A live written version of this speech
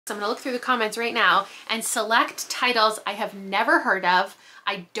I'm gonna look through the comments right now and select titles I have never heard of.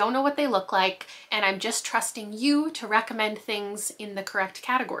 I don't know what they look like, and I'm just trusting you to recommend things in the correct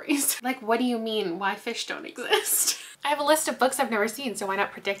categories. Like, what do you mean, why fish don't exist? I have a list of books I've never seen, so why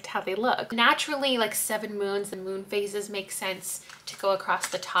not predict how they look? Naturally, like 7 moons and moon phases make sense to go across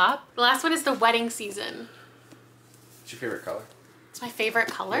the top. The last one is The Wedding Season. What's your favorite color? It's my favorite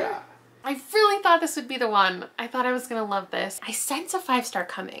color? Yeah. I really thought this would be the one. I thought I was gonna love this. I sense a 5-star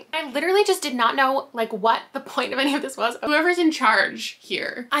coming. I literally just did not know like what the point of any of this was. Whoever's in charge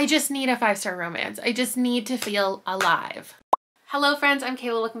here. I just need a 5-star romance. I just need to feel alive. Hello friends, I'm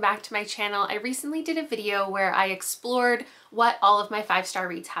Kayla, welcome back to my channel. I recently did a video where I explored what all of my 5-star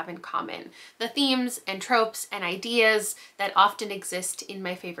reads have in common. The themes and tropes and ideas that often exist in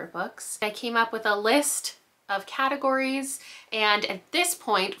my favorite books. I came up with a list of categories, and at this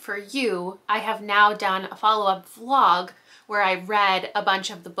point for you, I have now done a follow-up vlog where I read a bunch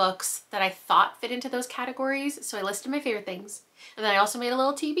of the books that I thought fit into those categories. So I listed my favorite things, and then I also made a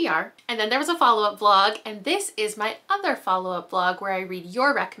little TBR, and then there was a follow-up vlog, and this is my other follow-up vlog where I read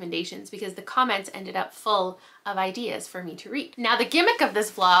your recommendations because the comments ended up full of ideas for me to read. Now the gimmick of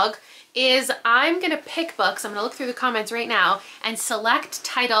this vlog is I'm gonna pick books, I'm gonna look through the comments right now and select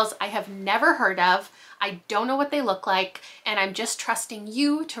titles I have never heard of. I don't know what they look like, and I'm just trusting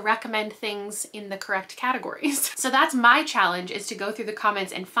you to recommend things in the correct categories. So that's my challenge, is to go through the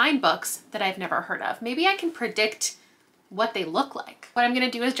comments and find books that I've never heard of. Maybe I can predict what they look like. What I'm gonna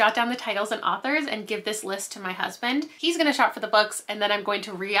do is jot down the titles and authors and give this list to my husband. He's gonna shop for the books, and then I'm going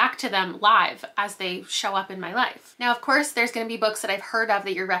to react to them live as they show up in my life. Now, of course, there's gonna be books that I've heard of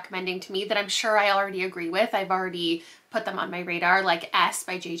that you're recommending to me that I'm sure I already agree with. I've already put them on my radar, like S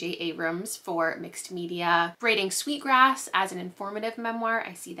by J.J. Abrams for mixed media. Braiding Sweetgrass as an informative memoir,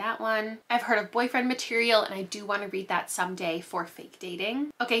 I see that one. I've heard of Boyfriend Material, and I do want to read that someday for fake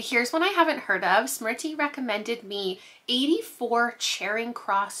dating. Okay, here's one I haven't heard of. Smriti recommended me 84 Charing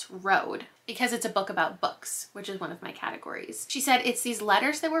Cross Road, because it's a book about books, which is one of my categories. She said it's these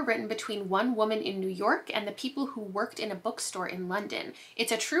letters that were written between one woman in New York and the people who worked in a bookstore in London.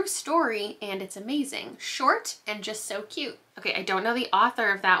 It's a true story and it's amazing. Short and just so cute. Okay, I don't know the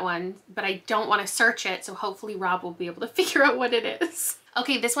author of that one, but I don't want to search it, so hopefully Rob will be able to figure out what it is.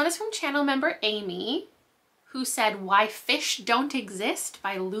 Okay, this one is from channel member Amy, who said Why Fish Don't Exist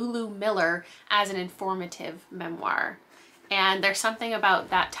by Lulu Miller as an informative memoir. And there's something about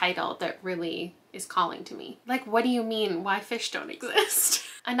that title that really is calling to me. Like, what do you mean, why fish don't exist?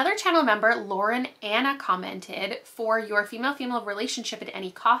 Another channel member, Lauren Anna, commented, for your female-female relationship at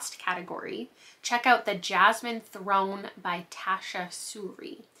any cost category, check out The Jasmine Throne by Tasha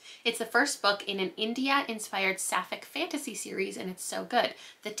Suri. It's the first book in an India-inspired sapphic fantasy series, and it's so good.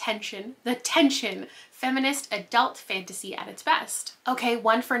 The tension, feminist adult fantasy at its best. Okay,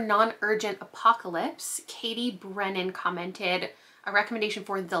 one for non-urgent apocalypse. Katie Brennan commented a recommendation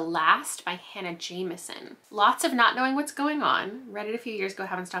for The Last by Hannah Jameson. Lots of not knowing what's going on. Read it a few years ago,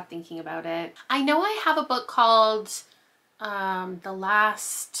 haven't stopped thinking about it. I know I have a book called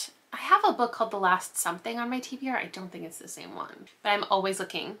I have a book called The Last Something on my TBR. I don't think it's the same one, but I'm always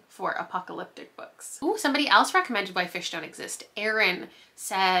looking for apocalyptic books. Ooh, somebody else recommended Why Fish Don't Exist. Erin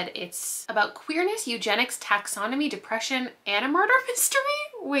said it's about queerness, eugenics, taxonomy, depression, and a murder mystery?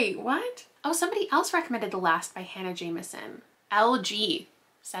 Wait, what? Oh, somebody else recommended The Last by Hannah Jameson. LG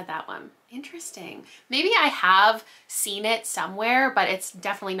said that one. Interesting. Maybe I have seen it somewhere, but it's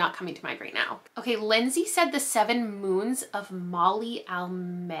definitely not coming to mind right now. Okay, Lindsay said The 7 Moons of Molly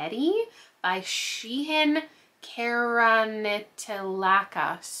Almetti by Sheehan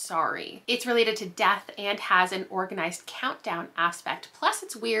Karanitilaka. Sorry. It's related to death and has an organized countdown aspect. Plus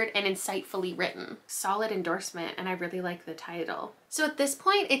it's weird and insightfully written. Solid endorsement, and I really like the title. So at this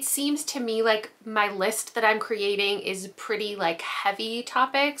point, it seems to me like my list that I'm creating is pretty like heavy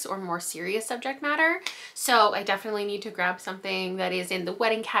topics or more serious subject matter. So I definitely need to grab something that is in the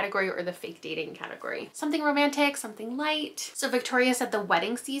wedding category or the fake dating category. Something romantic, something light. So Victoria said The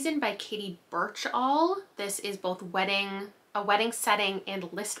Wedding Season by Katie Birchall. This is both a wedding setting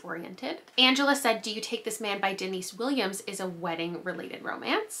and list oriented. Angela said Do You Take This Man by Denise Williams is a wedding related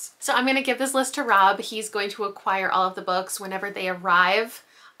romance. So I'm gonna give this list to Rob. He's going to acquire all of the books whenever they arrive.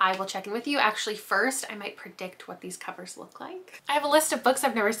 I will check in with you. Actually, first, I might predict what these covers look like. I have a list of books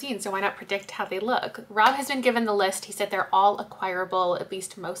I've never seen, so why not predict how they look? Rob has been given the list. He said they're all acquirable, at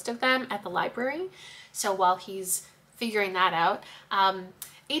least most of them, at the library. So while he's figuring that out,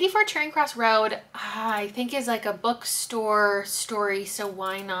 84 Charing Cross Road, I think is like a bookstore story, so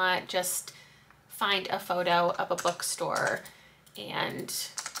why not just find a photo of a bookstore and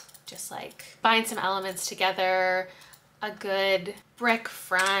just like bind some elements together. a good brick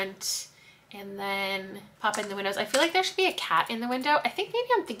front and then pop in the windows. I feel like there should be a cat in the window. I think maybe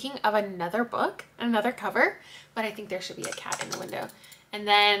I'm thinking of another book, another cover, but I think there should be a cat in the window. And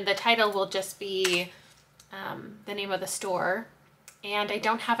then the title will just be the name of the store. And I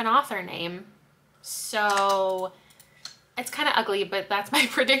don't have an author name, so it's kind of ugly, but that's my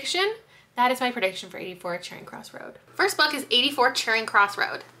prediction. That is my prediction for 84 Charing Cross Road. First book is 84 Charing Cross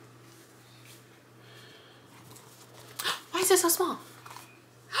Road. Why is it so small?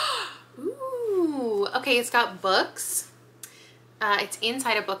 Ooh, okay, it's got books. It's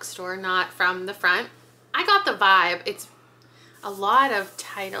inside a bookstore, not from the front. I got the vibe. It's a lot of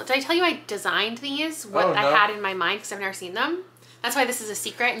title. Did I tell you I designed these? What I had in my mind because I've never seen them. That's why this is a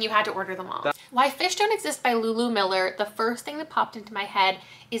secret and you had to order them all. Why Fish Don't Exist by Lulu Miller. The first thing that popped into my head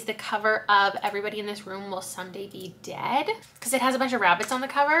is the cover of Everybody in This Room Will Someday Be Dead, because it has a bunch of rabbits on the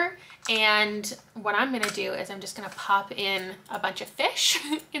cover. And what I'm gonna do is I'm just gonna pop in a bunch of fish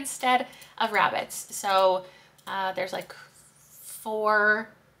instead of rabbits. So there's like 4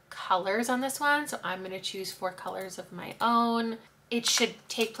 colors on this one. So I'm gonna choose 4 colors of my own. It should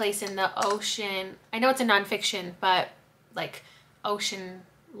take place in the ocean. I know it's a nonfiction, but like ocean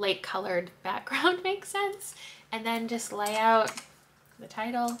lake colored background makes sense. And then just lay out the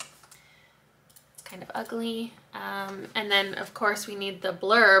title. It's kind of ugly. And then of course we need the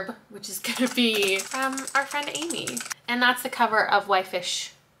blurb, which is gonna be from our friend Amy. And that's the cover of Why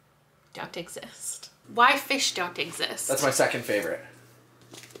Fish Don't Exist. Why Fish Don't Exist. That's my second favorite.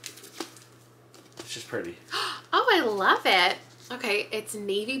 It's just pretty. Oh, I love it. Okay, it's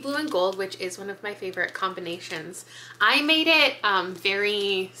navy blue and gold, which is one of my favorite combinations. I made it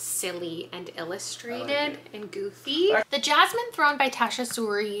very silly and illustrated and goofy. The Jasmine Throne by Tasha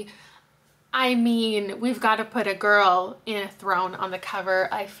Suri. I mean, we've got to put a girl in a throne on the cover.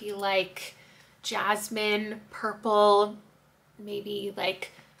 I feel like jasmine, purple, maybe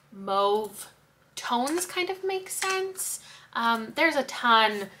like mauve tones kind of make sense. There's a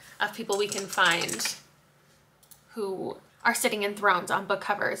ton of people we can find who are sitting in thrones on book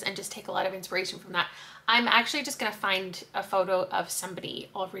covers and just take a lot of inspiration from that. I'm actually just gonna find a photo of somebody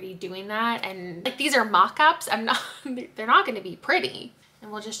already doing that, and like these are mock-ups. They're not gonna be pretty.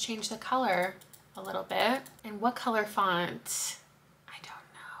 And we'll just change the color a little bit. And what color font? I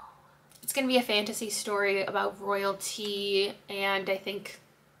don't know. It's gonna be a fantasy story about royalty, and I think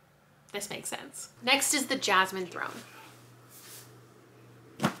this makes sense. Next is the Jasmine Throne.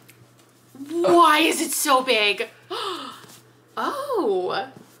 Why is it so big? Oh,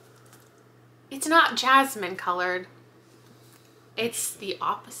 it's not jasmine colored. It's the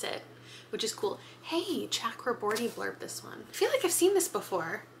opposite, which is cool. Hey, Chakraborty blurb this one. I feel like I've seen this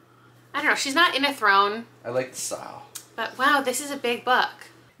before. I don't know. She's not in a throne. I like the style. But wow, this is a big book.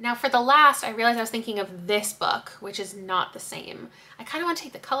 Now for the last, I realized I was thinking of this book, which is not the same. I kind of want to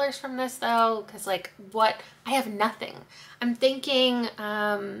take the colors from this though, because like I have nothing. I'm thinking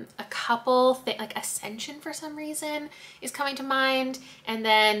a couple, like Ascension for some reason is coming to mind. And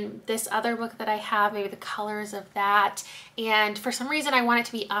then this other book that I have, maybe the colors of that. And for some reason I want it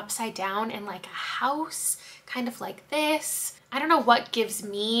to be upside down in like a house, kind of like this. I don't know what gives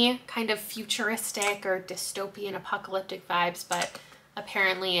me kind of futuristic or dystopian apocalyptic vibes, but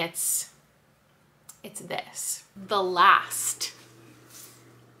apparently it's this. The Last.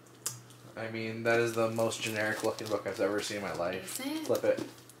 I mean, that is the most generic looking book I've ever seen in my life. Is it? Flip it.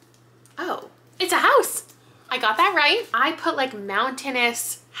 Oh, it's a house. I got that right. I put like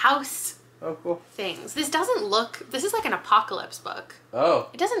mountainous house Oh, cool. things. This doesn't look, this is like an apocalypse book. Oh.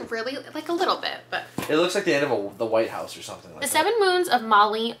 It doesn't really, like a little bit, but. It looks like the end of the White House or something like The that. 7 Moons of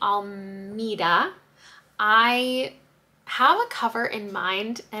Molly Almeida. I have a cover in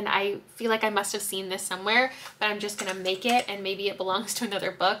mind and I feel like I must have seen this somewhere, but I'm just gonna make it and maybe it belongs to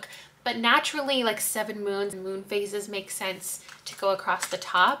another book. But naturally, like 7 moons and moon phases make sense to go across the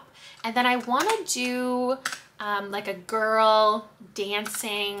top. And then I want to do like a girl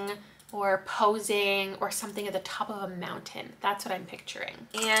dancing or posing or something at the top of a mountain. That's what I'm picturing.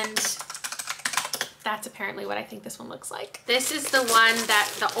 And that's apparently what I think this one looks like. This is the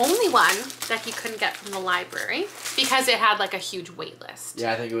only one that you couldn't get from the library because it had like a huge wait list.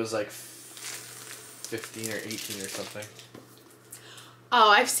 Yeah, I think it was like 15 or 18 or something. Oh,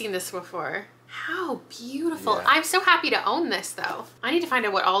 I've seen this before. How beautiful. Yeah. I'm so happy to own this though. I need to find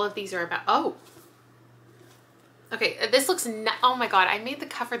out what all of these are about. Oh. Okay, this looks, oh my God, I made the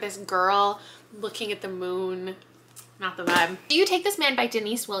cover this girl looking at the moon. Not the vibe. Do You Take This Man by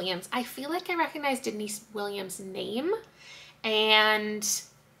Denise Williams. I feel like I recognize Denise Williams' name and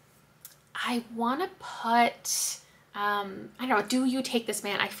I want to put, I don't know, Do You Take This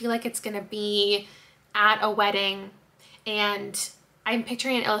Man? I feel like it's going to be at a wedding and I'm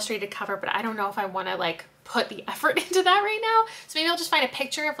picturing an illustrated cover, but I don't know if I want to like put the effort into that right now. So maybe I'll just find a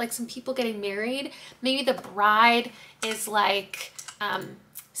picture of like some people getting married. Maybe the bride is like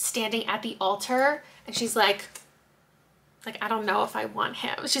standing at the altar and she's like, I don't know if I want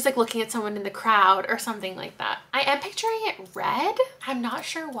him. She's like looking at someone in the crowd or something like that. I am picturing it red. I'm not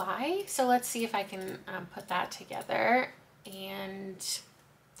sure why. So let's see if I can put that together. And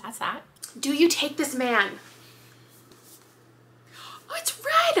that's that. Do you take this man? Oh, it's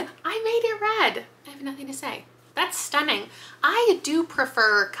red. I made it red. I have nothing to say. That's stunning. I do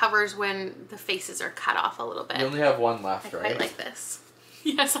prefer covers when the faces are cut off a little bit. You only have one left, right? I like this.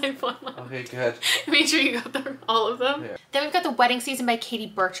 Yes, I have one left. Okay, good. Make sure you got all of them. Yeah. Then we've got The Wedding Season by Katie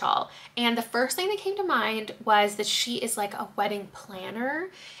Birchall. And the first thing that came to mind was that she is like a wedding planner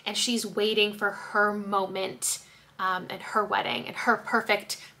and she's waiting for her moment and her wedding and her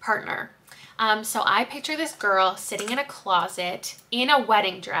perfect partner. So I picture this girl sitting in a closet in a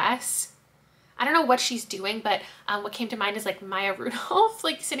wedding dress. I don't know what she's doing, but what came to mind is like Maya Rudolph,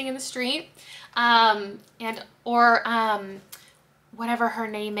 like sitting in the street, or whatever her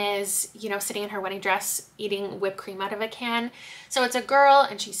name is, you know, sitting in her wedding dress, eating whipped cream out of a can. So it's a girl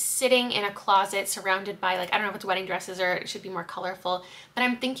and she's sitting in a closet surrounded by like, I don't know if it's wedding dresses or it should be more colorful, but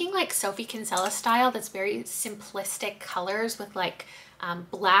I'm thinking like Sophie Kinsella style, that's very simplistic colors with like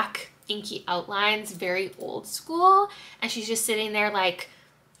black inky outlines, very old school. And she's just sitting there like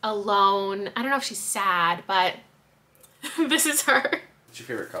alone. I don't know if she's sad, but this is her. What's your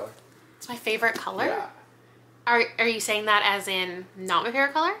favorite color? It's my favorite color? Yeah. Are you saying that as in not my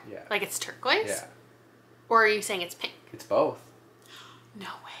favorite color? Yeah. Like it's turquoise? Yeah. Or are you saying it's pink? It's both. No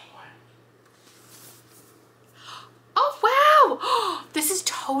way. Oh, wow. This is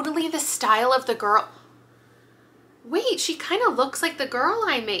totally the style of the girl. Wait, she kind of looks like the girl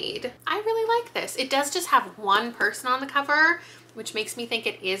I made. I really like this. It does just have one person on the cover, which makes me think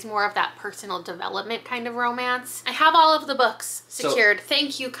it is more of that personal development kind of romance. I have all of the books secured. So,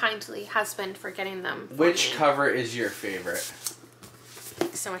 thank you kindly, husband, for getting them for Which me. cover is your favorite?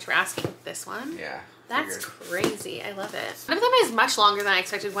 Thanks so much for asking. This one? Yeah. That's crazy. I love it. One of them is much longer than I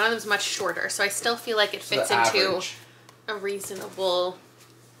expected. One of them is much shorter. So I still feel like it fits into a reasonable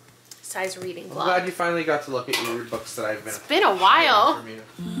size reading block. I'm glad you finally got to look at your books that I've been... It's been a while.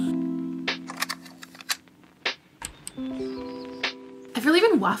 I've really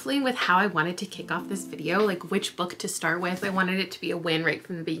been waffling with how I wanted to kick off this video, like which book to start with. I wanted it to be a win right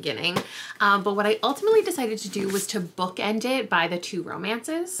from the beginning. But what I ultimately decided to do was to bookend it by the two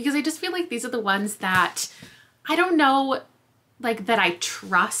romances, because I just feel like these are the ones that I don't know, like that I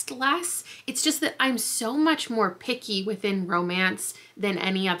trust less. It's just that I'm so much more picky within romance than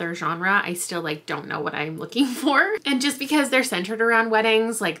any other genre. I still like don't know what I'm looking for. And just because they're centered around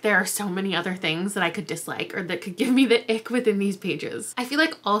weddings, like there are so many other things that I could dislike or that could give me the ick within these pages. I feel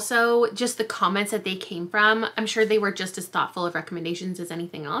like also just the comments that they came from, I'm sure they were just as thoughtful of recommendations as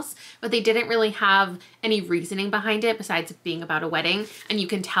anything else, but they didn't really have any reasoning behind it besides being about a wedding. And you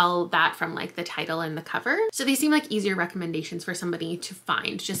can tell that from like the title and the cover. So they seem like easier recommendations for somebody to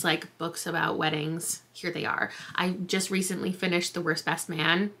find, just like books about weddings. Here they are. I just recently finished The Worst Best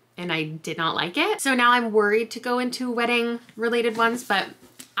Man and I did not like it. So now I'm worried to go into wedding related ones, but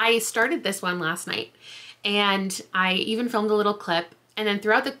I started this one last night and I even filmed a little clip, and then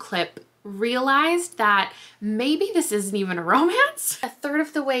throughout the clip realized that maybe this isn't even a romance. A third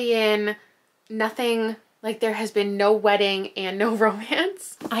of the way in, nothing, like there has been no wedding and no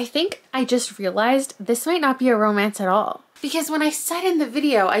romance. I think I just realized this might not be a romance at all. Because when I said in the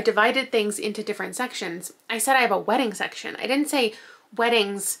video, I divided things into different sections. I said I have a wedding section. I didn't say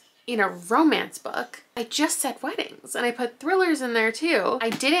weddings in a romance book. I just said weddings, and I put thrillers in there too. I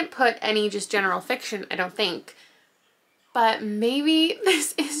didn't put any just general fiction, I don't think. But maybe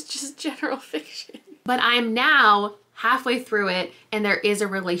this is just general fiction. But I'm now halfway through it and there is a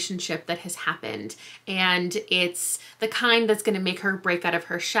relationship that has happened, and it's the kind that's going to make her break out of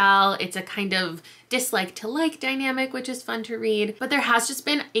her shell. It's a kind of dislike to like dynamic, which is fun to read, but there has just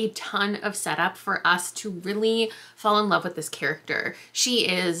been a ton of setup for us to really fall in love with this character. She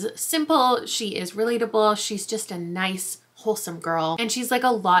is simple, she is relatable, she's just a nice, wholesome girl, and she's like a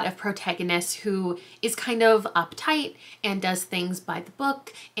lot of protagonists who is kind of uptight and does things by the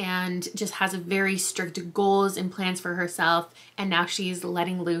book and just has very strict goals and plans for herself, and now she's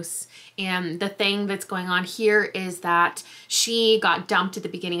letting loose. And the thing that's going on here is that she got dumped at the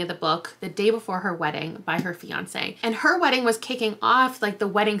beginning of the book the day before her wedding by her fiance, and her wedding was kicking off like the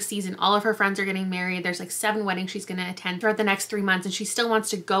wedding season. All of her friends are getting married. There's like 7 weddings she's gonna attend throughout the next 3 months, and she still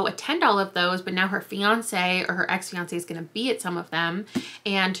wants to go attend all of those, but now her fiance or her ex-fiance is gonna be at some of them.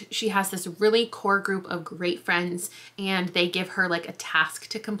 And she has this really core group of great friends, and they give her like a task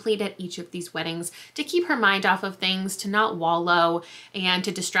to complete at each of these weddings to keep her mind off of things, to not wallow, and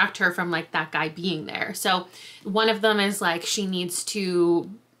to distract her from like that guy being there. So one of them is like she needs to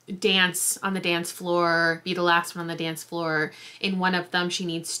dance on the dance floor, be the last one on the dance floor. In one of them, she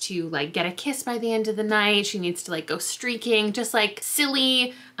needs to like get a kiss by the end of the night. She needs to like go streaking, just like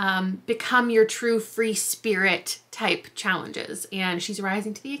silly, become your true free spirit type challenges, and she's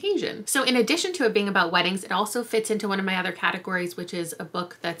rising to the occasion. So in addition to it being about weddings, it also fits into one of my other categories, which is a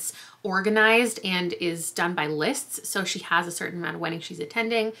book that's organized and is done by lists. So she has a certain amount of weddings she's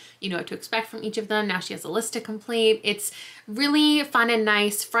attending. You know what to expect from each of them. Now she has a list to complete. It's really fun and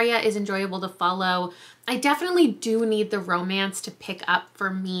nice. Freya is enjoyable to follow. I definitely do need the romance to pick up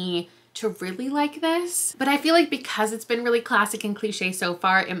for me to really like this, but I feel like because it's been really classic and cliche so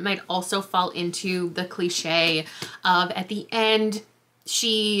far, it might also fall into the cliche of at the end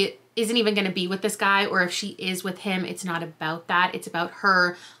she isn't even going to be with this guy, or if she is with him, it's not about that. It's about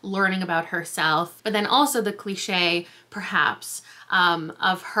her learning about herself. But then also the cliche perhaps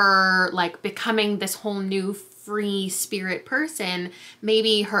of her like becoming this whole new free spirit person.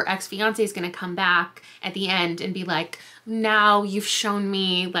 Maybe her ex-fiance is going to come back at the end and be like, now you've shown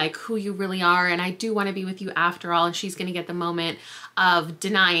me like who you really are, and I do want to be with you after all. And she's going to get the moment of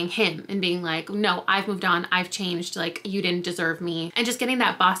denying him and being like, no, I've moved on, I've changed, like you didn't deserve me. And just getting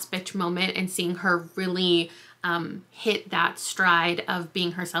that boss bitch moment and seeing her really hit that stride of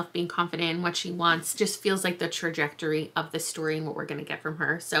being herself, being confident in what she wants, just feels like the trajectory of the story and what we're gonna get from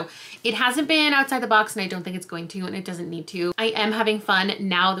her. So it hasn't been outside the box, and I don't think it's going to, and it doesn't need to. I am having fun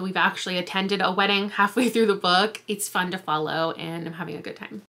now that we've actually attended a wedding halfway through the book. It's fun to follow, and I'm having a good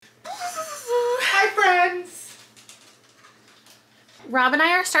time. Hi, friends! Rob and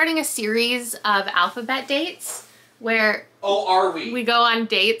I are starting a series of alphabet dates where are we? We go on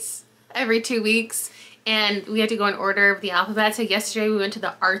dates every 2 weeks, and we had to go in order of the alphabet. So yesterday we went to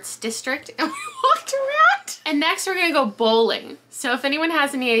the arts district and we walked around. And next we're gonna go bowling. So if anyone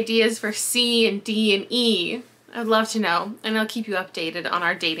has any ideas for C and D and E, I'd love to know, and I'll keep you updated on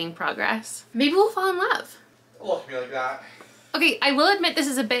our dating progress. Maybe we'll fall in love. Look at me like that. Okay, I will admit this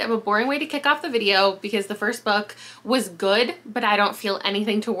is a bit of a boring way to kick off the video because the first book was good, but I don't feel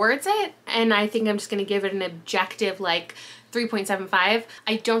anything towards it. And I think I'm just gonna give it an objective like 3.75.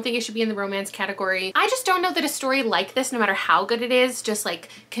 I don't think it should be in the romance category. I just don't know that a story like this, no matter how good it is, just like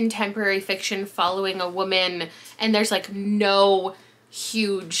contemporary fiction following a woman, and there's like no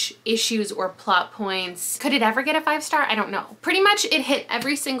huge issues or plot points. Could it ever get a 5-star? I don't know. Pretty much it hit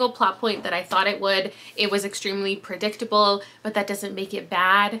every single plot point that I thought it would. It was extremely predictable, but that doesn't make it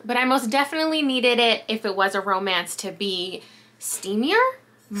bad. But I most definitely needed it, if it was a romance, to be steamier,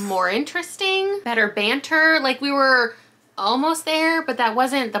 more interesting, better banter. Like we were almost there, but that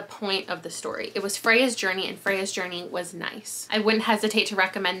wasn't the point of the story. It was Freya's journey, and Freya's journey was nice. I wouldn't hesitate to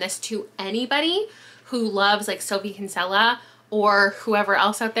recommend this to anybody who loves like Sophie Kinsella or whoever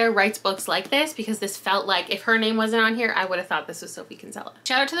else out there writes books like this, because this felt like, if her name wasn't on here, I would have thought this was Sophie Kinsella.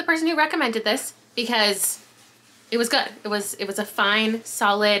 Shout out to the person who recommended this, because it was good. It was a fine,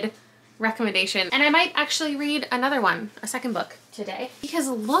 solid recommendation. And I might actually read another one, a second book today, because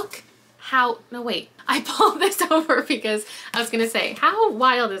look how, no wait, I pulled this over because I was gonna say, how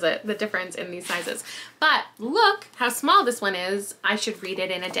wild is it, the difference in these sizes? But look how small this one is. I should read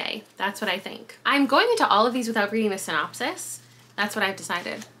it in a day. That's what I think. I'm going into all of these without reading the synopsis. That's what I've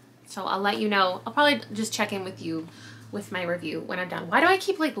decided. So I'll let you know. I'll probably just check in with you with my review when I'm done. Why do I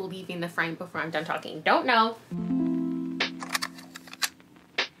keep like leaving the frame before I'm done talking? Don't know.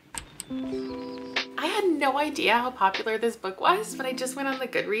 I had no idea how popular this book was, but I just went on the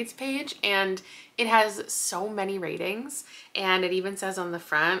Goodreads page and it has so many ratings, and it even says on the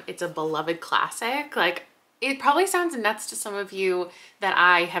front it's a beloved classic. Like, it probably sounds nuts to some of you that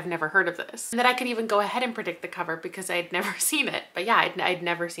I have never heard of this, and that I could even go ahead and predict the cover because I'd never seen it. But yeah, I'd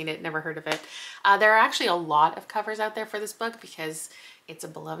never seen it, never heard of it. There are actually a lot of covers out there for this book because it's a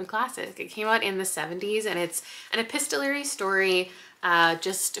beloved classic. It came out in the 70s, and it's an epistolary story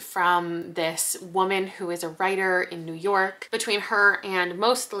just from this woman who is a writer in New York, between her and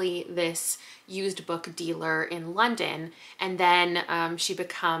mostly this used book dealer in London. And then she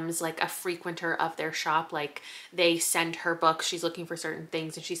becomes like a frequenter of their shop. Like, they send her books, she's looking for certain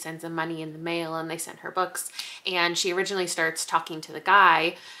things, and she sends them money in the mail, and they send her books. And she originally starts talking to the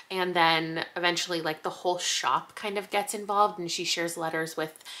guy, and then eventually like the whole shop kind of gets involved, and she shares letters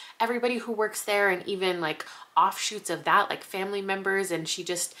with everybody who works there, and even like offshoots of that, like family members, and she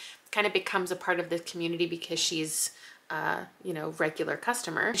just kind of becomes a part of the community because she's you know, regular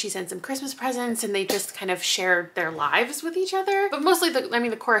customer. She sends them Christmas presents and they just kind of share their lives with each other. But mostly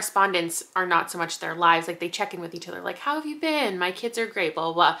the correspondence are not so much their lives. Like they check in with each other, like, how have you been? My kids are great, blah,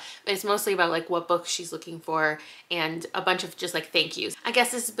 blah, blah. But it's mostly about like what books she's looking for and a bunch of just like thank yous. I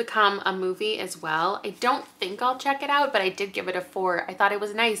guess this has become a movie as well. I don't think I'll check it out, but I did give it a 4. I thought it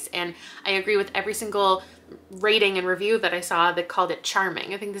was nice, and I agree with every single rating and review that I saw that called it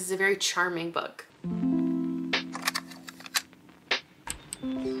charming. I think this is a very charming book.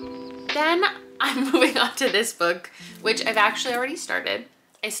 Then I'm moving on to this book, which I've actually already started.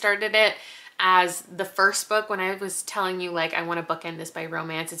 I started it as the first book when I was telling you like I want to bookend this by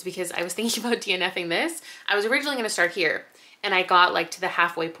romance. It's because I was thinking about DNFing this. I was originally going to start here, and I got like to the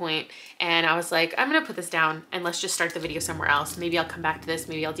halfway point and I was like, I'm gonna put this down and let's just start the video somewhere else. Maybe I'll come back to this,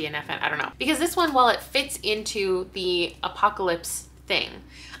 maybe I'll DNF it, I don't know. Because this one, while it fits into the apocalypse thing,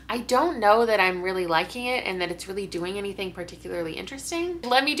 I don't know that I'm really liking it and that it's really doing anything particularly interesting.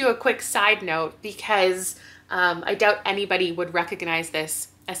 Let me do a quick side note because I doubt anybody would recognize this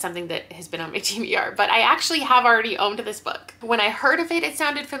as something that has been on my TBR, but I actually have already owned this book. When I heard of it, it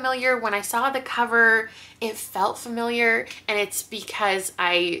sounded familiar. When I saw the cover, it felt familiar, and it's because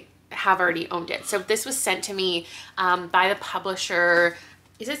I have already owned it. So this was sent to me by the publisher.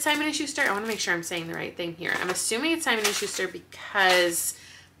 Is it Simon & Schuster? I want to make sure I'm saying the right thing here. I'm assuming it's Simon & Schuster because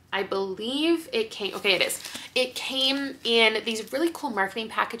I believe it came, okay, it is. It came in these really cool marketing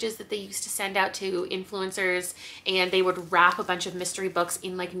packages that they used to send out to influencers, and they would wrap a bunch of mystery books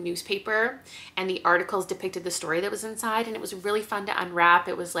in like newspaper, and the articles depicted the story that was inside, and it was really fun to unwrap.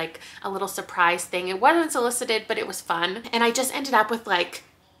 It was like a little surprise thing. It wasn't solicited, but it was fun. And I just ended up with like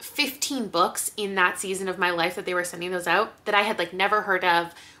 15 books in that season of my life that they were sending those out that I had like never heard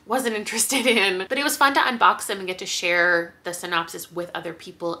of, wasn't interested in, but it was fun to unbox them and get to share the synopsis with other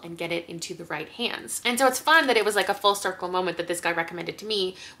people and get it into the right hands. And so it's fun that it was like a full circle moment that this guy recommended to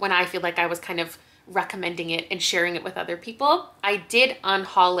me when I feel like I was kind of recommending it and sharing it with other people. I did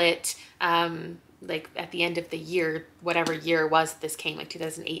unhaul it like at the end of the year, whatever year it was this came, like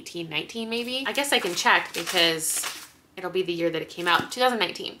 2018, 19 maybe. I guess I can check because it'll be the year that it came out,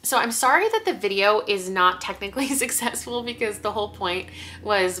 2019. So I'm sorry that the video is not technically successful because the whole point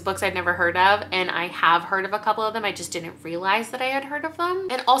was books I'd never heard of, and I have heard of a couple of them. I just didn't realize that I had heard of them.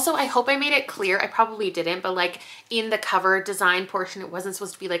 And also I hope I made it clear, I probably didn't, but like in the cover design portion, it wasn't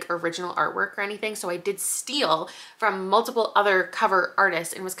supposed to be like original artwork or anything. So I did steal from multiple other cover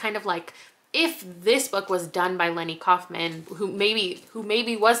artists and was kind of like, if this book was done by Lenny Kaufman, who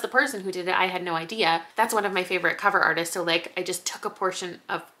maybe was the person who did it, I had no idea. That's one of my favorite cover artists. So like I just took a portion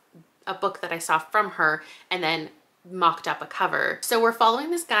of a book that I saw from her and then mocked up a cover. So we're following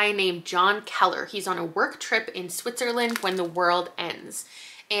this guy named John Keller. He's on a work trip in Switzerland when the world ends.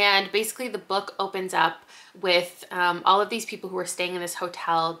 And basically the book opens up with all of these people who are staying in this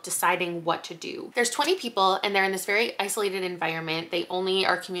hotel deciding what to do. There's 20 people and they're in this very isolated environment. They only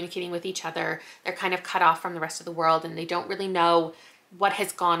are communicating with each other. They're kind of cut off from the rest of the world, and they don't really know what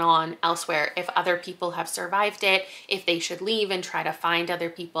has gone on elsewhere, if other people have survived it, if they should leave and try to find other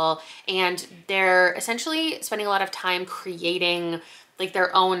people. And they're essentially spending a lot of time creating like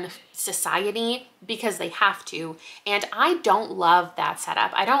their own society because they have to. And I don't love that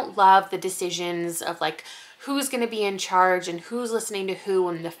setup. I don't love the decisions of like who's going to be in charge and who's listening to who,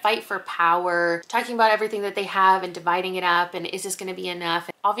 and the fight for power, talking about everything that they have and dividing it up, and is this going to be enough?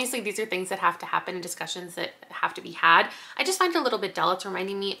 And obviously these are things that have to happen in discussions that have to be had. I just find it a little bit dull. It's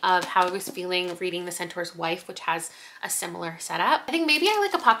reminding me of how I was feeling reading The Centaur's Wife, which has a similar setup. I think maybe I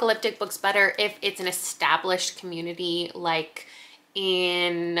like apocalyptic books better if it's an established community, like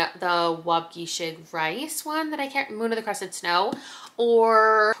in the Wabgishig Rice one that I can't, Moon of the Crested Snow,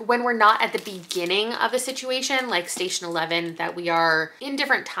 or when we're not at the beginning of the situation, like Station 11, that we are in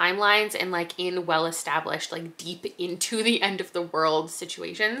different timelines and like in well-established, like deep into the end of the world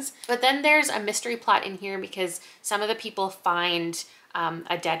situations. But then there's a mystery plot in here because some of the people find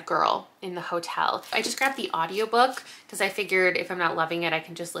a dead girl in the hotel. I just grabbed the audiobook because I figured if I'm not loving it, I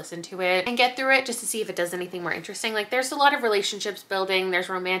can just listen to it and get through it just to see if it does anything more interesting. Like there's a lot of relationships building, there's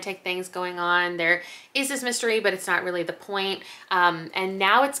romantic things going on, there is this mystery, but it's not really the point. And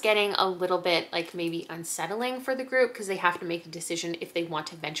now it's getting a little bit like maybe unsettling for the group because they have to make a decision if they want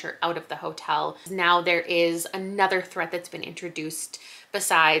to venture out of the hotel. Now there is another threat that's been introduced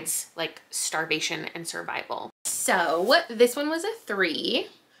besides like starvation and survival. So this one was a 3,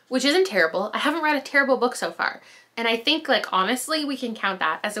 which isn't terrible. I haven't read a terrible book so far. And I think like honestly, we can count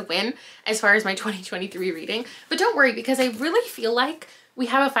that as a win as far as my 2023 reading. But don't worry, because I really feel like we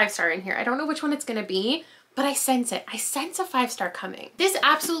have a 5-star in here. I don't know which one it's gonna be, but I sense it. I sense a 5-star coming. This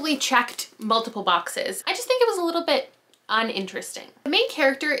absolutely checked multiple boxes. I just think it was a little bit uninteresting. The main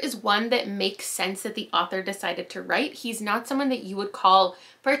character is one that makes sense that the author decided to write. He's not someone that you would call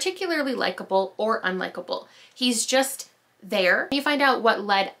particularly likable or unlikable. He's just there. You find out what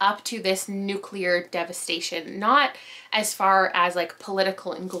led up to this nuclear devastation, not as far as like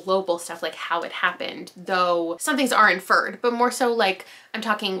political and global stuff, like how it happened, though some things are inferred, but more so like I'm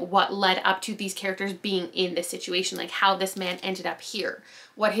talking what led up to these characters being in this situation, like how this man ended up here,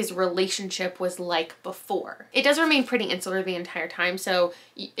 what his relationship was like before. It does remain pretty insular the entire time, so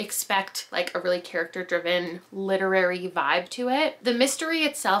you expect like a really character-driven literary vibe to it. The mystery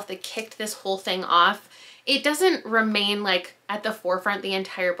itself that kicked this whole thing off, it doesn't remain like at the forefront the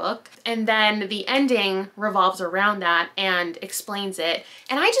entire book, and then the ending revolves around that and explains it,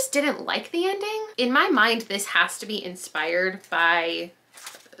 and I just didn't like the ending. In my mind, this has to be inspired by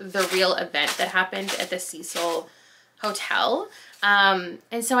the real event that happened at the Cecil Hotel, and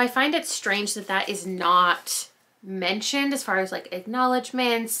so I find it strange that that is not mentioned as far as like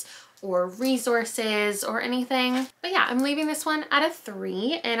acknowledgements or resources or anything. But yeah, I'm leaving this one at a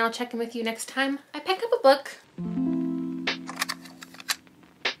 3, and I'll check in with you next time I pick up a book.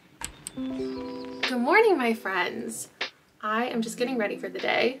 Good morning, my friends. I am just getting ready for the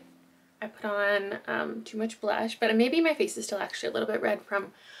day. I put on too much blush, but maybe my face is still actually a little bit red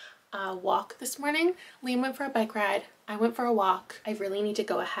from a walk this morning. Liam went for a bike ride. I went for a walk. I really need to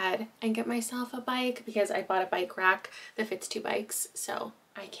go ahead and get myself a bike because I bought a bike rack that fits 2 bikes, so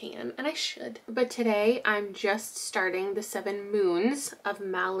I can and I should. But today I'm just starting The 7 Moons of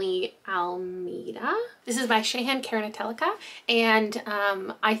Mali Almeida. This is by Shehan Karanateleka, and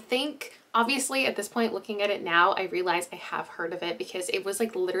I think obviously at this point, looking at it now, I realize I have heard of it because it was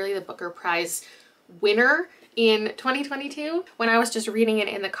like literally the Booker Prize winner in 2022. When I was just reading it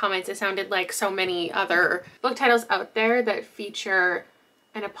in the comments, it sounded like so many other book titles out there that feature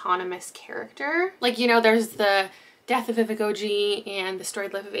an eponymous character. Like, you know, there's the Death of Ivagoji and The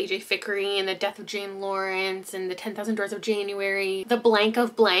Storied Life of A.J. Fickery and The Death of Jane Lawrence and The 10,000 Doors of January. The blank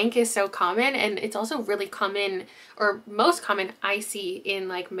of blank is so common, and it's also really common, or most common, I see in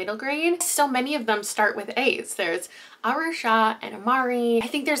like middle grade. So many of them start with A's. There's Arusha and Amari. I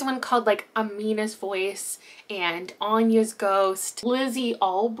think there's one called like Amina's Voice and Anya's Ghost, Lizzie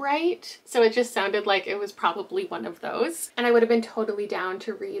Albright. So it just sounded like it was probably one of those. And I would have been totally down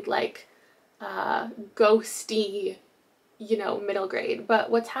to read like ghosty, you know, middle grade. But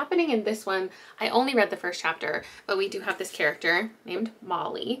what's happening in this one, I only read the first chapter, but we do have this character named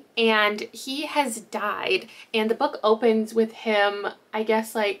Molly, and he has died, and the book opens with him, I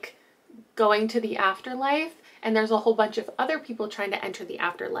guess, like going to the afterlife, and there's a whole bunch of other people trying to enter the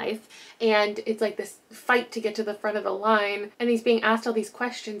afterlife, and it's like this fight to get to the front of the line, and he's being asked all these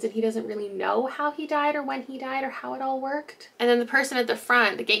questions, and he doesn't really know how he died or when he died or how it all worked. And then the person at the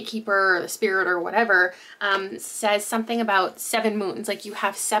front, the gatekeeper or the spirit or whatever, says something about 7 moons, like you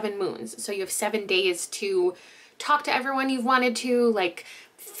have 7 moons, so you have 7 days to talk to everyone you've wanted to, like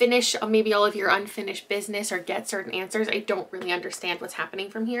finish maybe all of your unfinished business or get certain answers. I don't really understand what's happening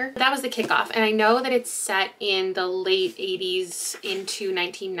from here. But that was the kickoff, and I know that it's set in the late 80s into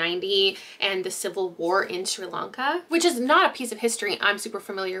 1990 and the Civil War in Sri Lanka, which is not a piece of history I'm super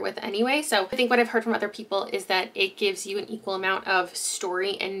familiar with anyway. So I think what I've heard from other people is that it gives you an equal amount of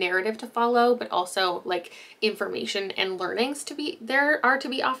story and narrative to follow, but also like information and learnings to be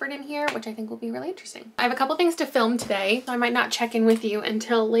offered in here, which I think will be really interesting. I have a couple things to film today, so I might not check in with you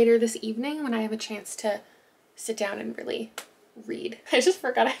until later this evening when I have a chance to sit down and really read. I just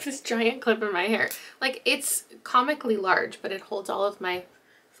forgot I have this giant clip in my hair. Like, it's comically large, but it holds all of my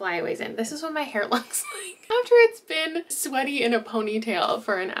flyaways in. This is what my hair looks like after it's been sweaty in a ponytail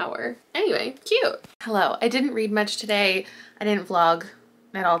for an hour. Anyway, cute. Hello, I didn't read much today. I didn't vlog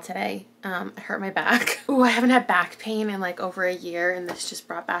at all today. I hurt my back. Ooh, I haven't had back pain in like over a year, and this just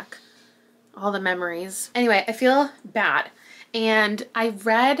brought back all the memories. Anyway, I feel bad. And I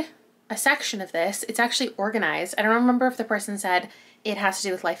read a section of this. It's actually organized. I don't remember if the person said it has to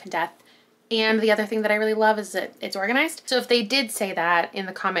do with life and death. And the other thing that I really love is that it's organized. So if they did say that in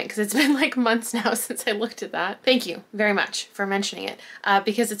the comment, because it's been like months now since I looked at that, thank you very much for mentioning it,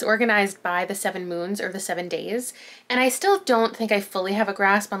 because it's organized by the 7 moons or the 7 days. And I still don't think I fully have a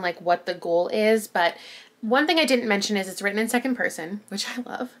grasp on like what the goal is, but one thing I didn't mention is it's written in 2nd person, which I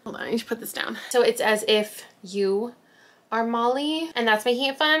love. Hold on, I need to put this down. So it's as if you are Molly, and that's making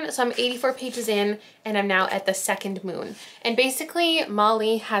it fun. So I'm 84 pages in, and I'm now at the 2nd moon. And basically,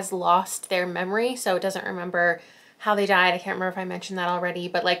 Molly has lost their memory, so it doesn't remember how they died. I can't remember if I mentioned that already,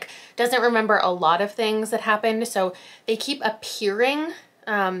 but like doesn't remember a lot of things that happened. So they keep appearing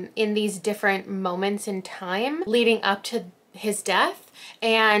in these different moments in time leading up to his death.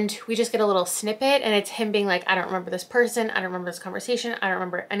 and we just get a little snippet and it's him being like, I don't remember this person, I don't remember this conversation, I don't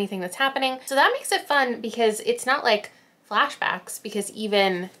remember anything that's happening. So that makes it fun because it's not like flashbacks, because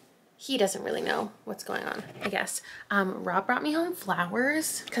even he doesn't really know what's going on, I guess. Rob brought me home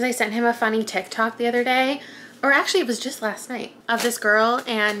flowers because I sent him a funny TikTok the other day, or actually it was just last night, of this girl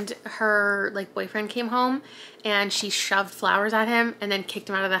and her like boyfriend came home and she shoved flowers at him and then kicked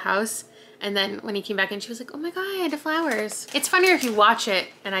him out of the house. And then when he came back in, she was like, oh my God, flowers. It's funnier if you watch it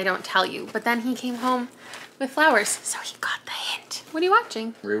and I don't tell you, but then he came home with flowers, so he got the hint. What are you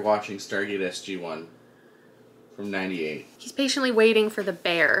watching? We're watching Stargate SG-1 from 98. He's patiently waiting for the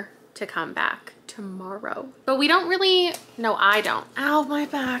bear to come back tomorrow. But we don't really, no, I don't. Ow, my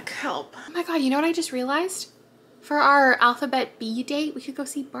back, help. Oh my God, you know what I just realized? For our Alphabet B date, we could go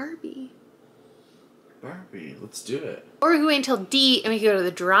see Barbie. Barbie, let's do it. Or we could wait until D and we could go to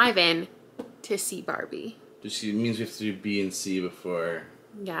the drive-in to see Barbie. Just it means we have to do B and C before.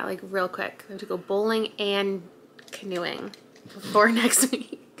 Yeah, like real quick. We have to go bowling and canoeing before next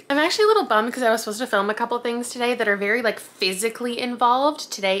week. I'm actually a little bummed because I was supposed to film a couple things today that are very like physically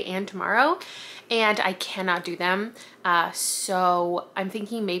involved today and tomorrow, and I cannot do them. So I'm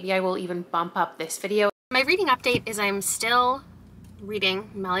thinking maybe I will even bump up this video. My reading update is I'm still reading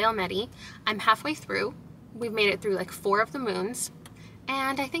Mali Almedi. I'm halfway through. We've made it through like 4 of the moons,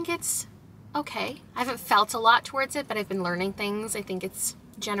 and I think it's okay. I haven't felt a lot towards it, but I've been learning things. I think it's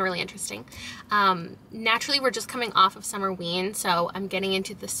generally interesting. Naturally, we're just coming off of Summerween, so I'm getting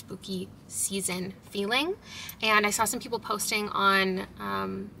into the spooky season feeling. And I saw some people posting on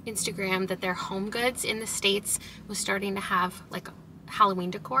Instagram that their home goods in the States was starting to have like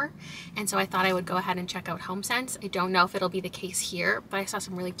Halloween decor, and so I thought I would go ahead and check out HomeSense. I don't know if it'll be the case here, but I saw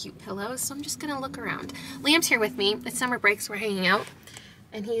some really cute pillows, so I'm just gonna look around. Liam's here with me. It's summer break, so we're hanging out,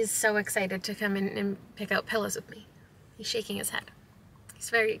 and he's so excited to come in and pick out pillows with me. He's shaking his head. He's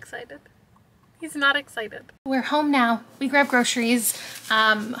very excited. He's not excited. We're home now. We grabbed groceries.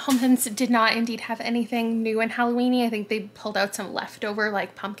 HomeSense did not indeed have anything new and Halloween-y. I think they pulled out some leftover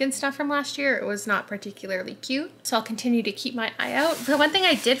like pumpkin stuff from last year. It was not particularly cute, so I'll continue to keep my eye out. The one thing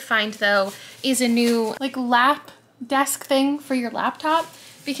I did find though is a new like lap desk thing for your laptop,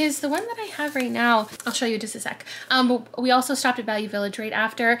 because the one that I have right now, I'll show you just a sec. We also stopped at Value Village right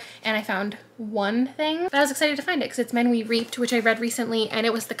after, and I found one thing, but I was excited to find it because it's Men We Reaped, which I read recently, and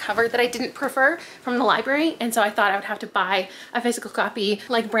it was the cover that I didn't prefer from the library, and so I thought I would have to buy a physical copy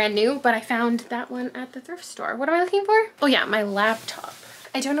like brand new, but I found that one at the thrift store. What am I looking for? Oh yeah, my laptop.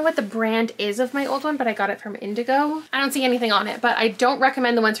 I don't know what the brand is of my old one, but I got it from Indigo. I don't see anything on it, but I don't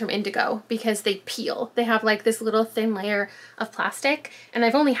recommend the ones from Indigo because they peel. They have like this little thin layer of plastic, and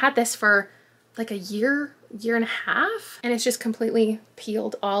I've only had this for like a year and a half, and it's just completely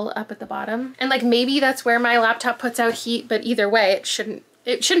peeled all up at the bottom. And like maybe that's where my laptop puts out heat, but either way, it shouldn't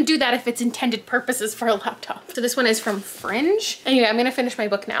do that if it's intended purposes for a laptop. So this one is from Fringe. Anyway, I'm gonna finish my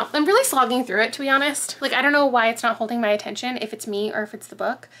book now. I'm really slogging through it, to be honest. Like, I don't know why it's not holding my attention, if it's me or if it's the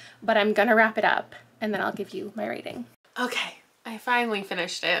book, but I'm gonna wrap it up and then I'll give you my rating. Okay, I finally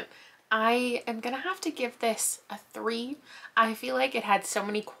finished it. I am gonna have to give this a 3. I feel like it had so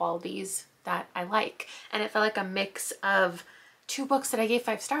many qualities that I like, and it felt like a mix of 2 books that I gave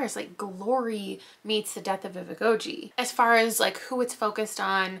 5 stars, like Glory meets The Death of Ivagoji. As far as like who it's focused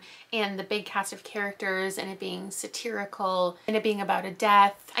on and the big cast of characters and it being satirical and it being about a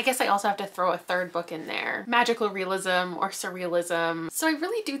death. I guess I also have to throw a 3rd book in there, magical realism or surrealism. So I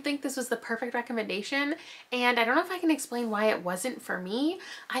really do think this was the perfect recommendation, and I don't know if I can explain why it wasn't for me.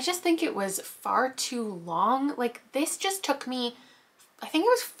 I just think it was far too long. Like, this just took me, I think it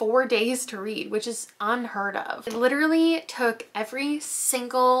was 4 days to read, which is unheard of. It literally took every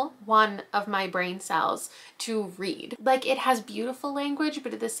single one of my brain cells to read. Like, it has beautiful language,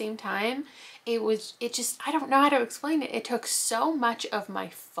 but at the same time, it just, I don't know how to explain it. It took so much of my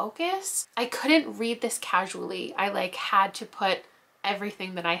focus. I couldn't read this casually. I like had to put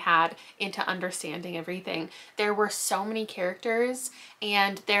everything that I had into understanding everything. There were so many characters,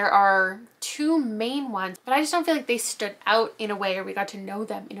 and there are 2 main ones, but I just don't feel like they stood out in a way, or we got to know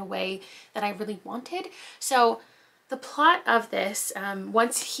them in a way that I really wanted. So the plot of this,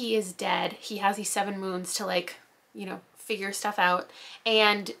 once he is dead, he has these 7 moons to like, you know, figure stuff out,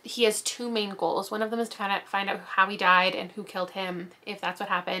 and he has 2 main goals. One of them is to find out how he died and who killed him, if that's what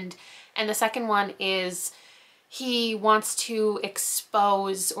happened, and the second one is he wants to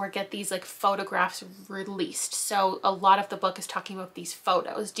expose or get these like photographs released. So a lot of the book is talking about these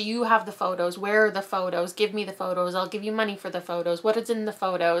photos. Do you have the photos? Where are the photos? Give me the photos. I'll give you money for the photos. What is in the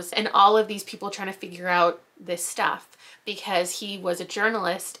photos? And all of these people trying to figure out this stuff, because he was a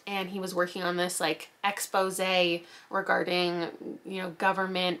journalist and he was working on this like expose regarding, you know,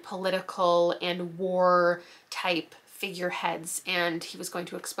 government, political, and war type figureheads, and he was going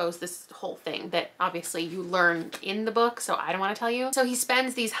to expose this whole thing that obviously you learn in the book, so I don't want to tell you. So he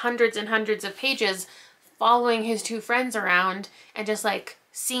spends these hundreds and hundreds of pages following his two friends around and just like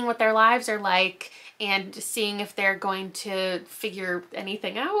seeing what their lives are like and seeing if they're going to figure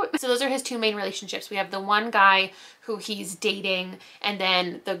anything out. So those are his two main relationships. We have the one guy who he's dating, and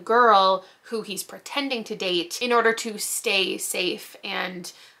then the girl who he's pretending to date in order to stay safe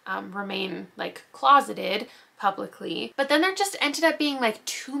and remain like closeted publicly. But then there just ended up being like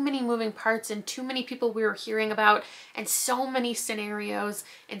too many moving parts and too many people we were hearing about and so many scenarios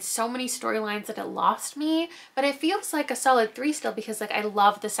and so many storylines that it lost me. But it feels like a solid 3 still, because like I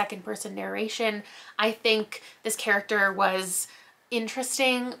love the second person narration. I think this character was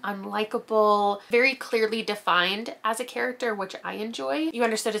interesting, unlikable, very clearly defined as a character, which I enjoy. You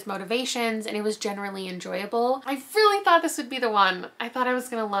understood his motivations and it was generally enjoyable. I really thought this would be the one. I thought I was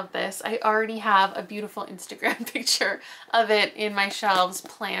gonna love this. I already have a beautiful Instagram picture of it in my shelves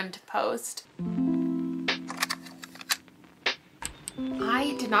planned to post.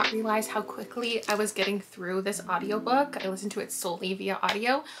 I did not realize how quickly I was getting through this audiobook. I listened to it solely via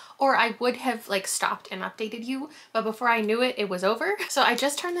audio, or I would have like stopped and updated you, but before I knew it, it was over. So I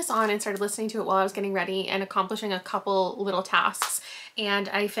just turned this on and started listening to it while I was getting ready and accomplishing a couple little tasks, and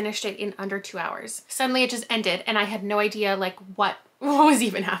I finished it in under 2 hours. Suddenly it just ended and I had no idea like what was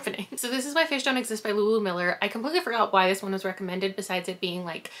even happening. So this is Why Fish Don't Exist by Lulu Miller. I completely forgot why this one was recommended besides it being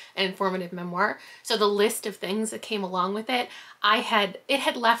like an informative memoir. So the list of things that came along with it, it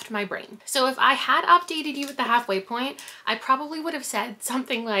had left my brain. So if I had updated you at the halfway point, I probably would have said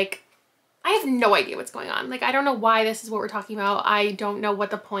something like, I have no idea what's going on. Like, I don't know why this is what we're talking about. I don't know what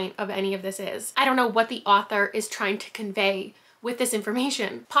the point of any of this is. I don't know what the author is trying to convey with this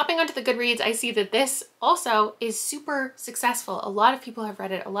information. Popping onto the Goodreads, I see that this also is super successful. A lot of people have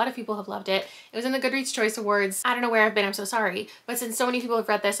read it. A lot of people have loved it. It was in the Goodreads Choice Awards. I don't know where I've been, I'm so sorry. But since so many people have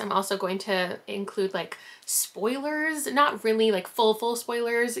read this, I'm also going to include like spoilers, not really like full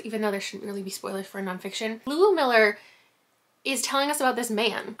spoilers, even though there shouldn't really be spoilers for nonfiction. Lulu Miller is telling us about this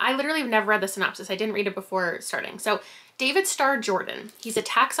man. I literally have never read the synopsis. I didn't read it before starting. So David Starr Jordan, he's a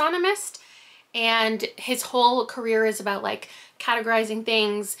taxonomist, and his whole career is about like categorizing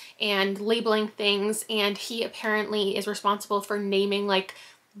things and labeling things, and he apparently is responsible for naming like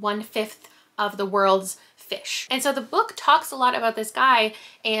 1/5 of the world's fish. And so the book talks a lot about this guy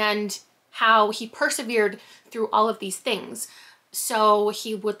and how he persevered through all of these things. So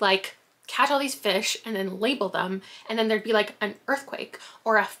he would like catch all these fish and then label them, and then there'd be like an earthquake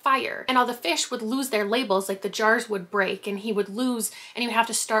or a fire, and all the fish would lose their labels, like the jars would break and he would lose, and he would have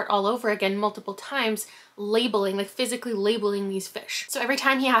to start all over again multiple times, labeling, like physically labeling these fish. So every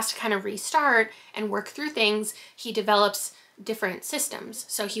time he has to kind of restart and work through things, he develops different systems.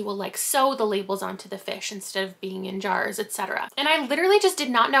 So he will like sew the labels onto the fish instead of being in jars, etc. And I literally just did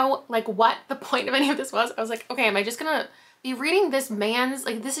not know like what the point of any of this was. I was like, okay, am I just gonna be reading this man's,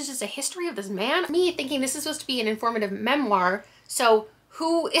 like this is just a history of this man? Me thinking this is supposed to be an informative memoir, so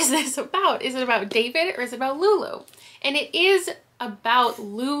who is this about? Is it about David or is it about Lulu? And it is about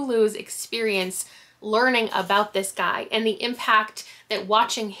Lulu's experience learning about this guy and the impact that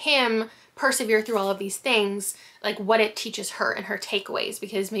watching him persevere through all of these things, like what it teaches her and her takeaways,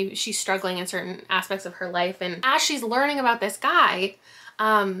 because maybe she's struggling in certain aspects of her life. And as she's learning about this guy,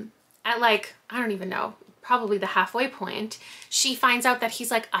 at like, I don't even know, probably the halfway point, she finds out that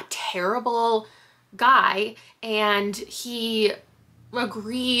he's like a terrible guy, and he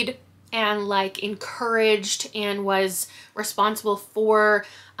agreed and like encouraged and was responsible for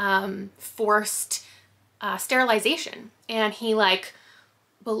forced sterilization, and he like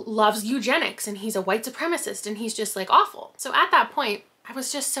loves eugenics, and he's a white supremacist, and he's just like awful. So at that point I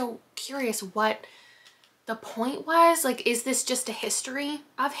was just so curious what the point was. Like, is this just a history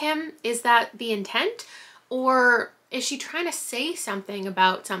of him? Is that the intent? Or is she trying to say something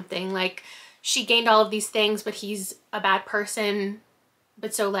about something? Like, she gained all of these things, but he's a bad person.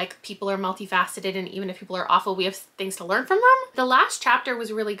 But so like people are multifaceted, and even if people are awful, we have things to learn from them. The last chapter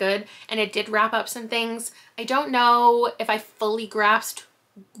was really good, and it did wrap up some things. I don't know if I fully grasped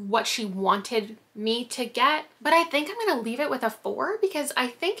what she wanted me to get, but I think I'm gonna leave it with a 4, because I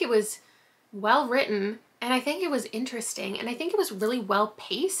think it was well written, and I think it was interesting, and I think it was really well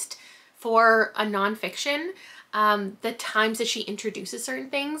paced for a nonfiction. the times that she introduces certain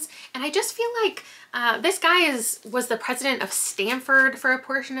things. And I just feel like this guy was the president of Stanford for a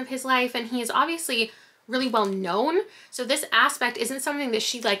portion of his life, and he is obviously really well known. So this aspect isn't something that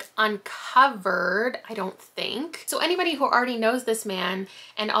she like uncovered, I don't think. So anybody who already knows this man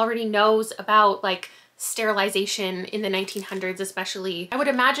and already knows about like sterilization in the 1900s especially, I would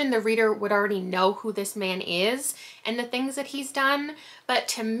imagine the reader would already know who this man is and the things that he's done. But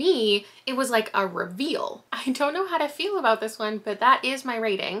to me, it was like a reveal. I don't know how to feel about this one, but that is my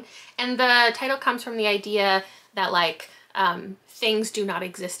rating. And the title comes from the idea that like things do not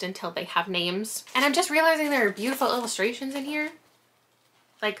exist until they have names. And I'm just realizing there are beautiful illustrations in here,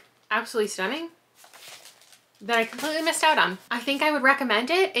 like absolutely stunning, that I completely missed out on. I think I would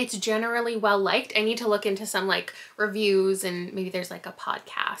recommend it. It's generally well liked. I need to look into some like reviews, and maybe there's like a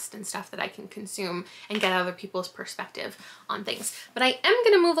podcast and stuff that I can consume and get other people's perspective on things. But I am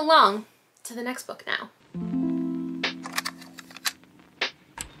gonna move along to the next book now.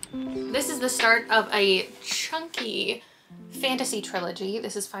 This is the start of a chunky fantasy trilogy.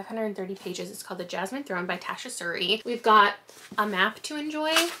 This is 530 pages. It's called The Jasmine Throne by Tasha Suri. We've got a map to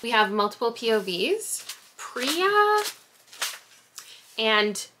enjoy. We have multiple POVs. Priya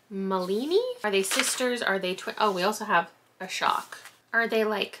and Malini. Are they sisters? Are they twin? Oh, we also have a shock. Are they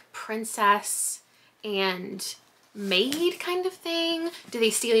like princess and maid kind of thing? Do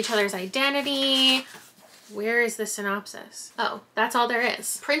they steal each other's identity? Where is the synopsis? Oh, that's all there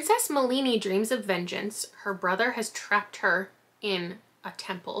is. Princess Malini dreams of vengeance. Her brother has trapped her in a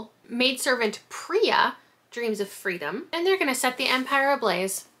temple. Maidservant Priya dreams of freedom, and they're gonna set the empire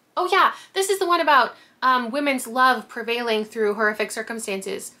ablaze. Oh yeah, this is the one about women's love prevailing through horrific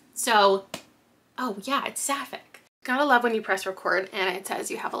circumstances. So, oh yeah, it's sapphic. Gotta love when you press record and it says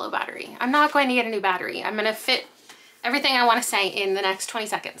you have a low battery. I'm not going to get a new battery. I'm gonna fit everything I want to say in the next 20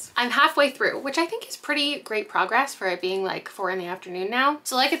 seconds. I'm halfway through, which I think is pretty great progress for it being like 4 in the afternoon now.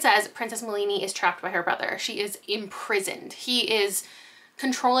 So like it says, Princess Malini is trapped by her brother. She is imprisoned. He is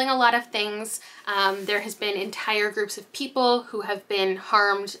controlling a lot of things. There has been entire groups of people who have been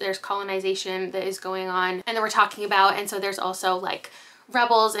harmed. There's colonization that is going on and that we're talking about. And so there's also like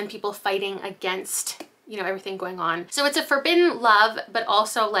rebels and people fighting against, you know, everything going on. So it's a forbidden love, but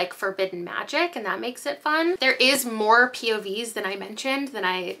also like forbidden magic, and that makes it fun. There is more POVs than I mentioned, than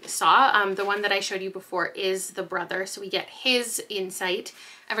I saw. The one that I showed you before is the brother, so we get his insight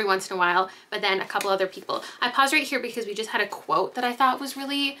every once in a while, but then a couple other people. I paused right here because we just had a quote that I thought was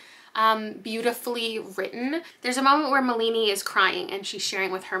really beautifully written. There's a moment where Malini is crying and she's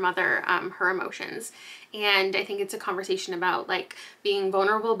sharing with her mother her emotions. And I think it's a conversation about like being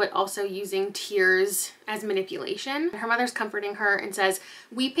vulnerable, but also using tears as manipulation. Her mother's comforting her and says,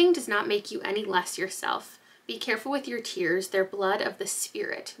 "Weeping does not make you any less yourself. Be careful with your tears, they're blood of the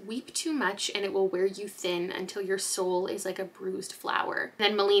spirit. Weep too much and it will wear you thin until your soul is like a bruised flower."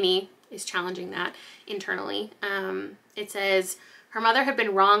 Then Malini is challenging that internally. It says, "Her mother had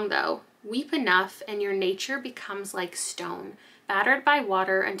been wrong though. Weep enough and your nature becomes like stone, battered by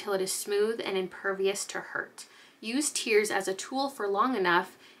water until it is smooth and impervious to hurt. Use tears as a tool for long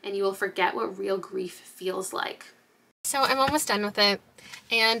enough and you will forget what real grief feels like." So I'm almost done with it,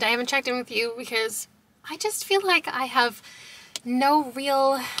 and I haven't checked in with you because I just feel like I have no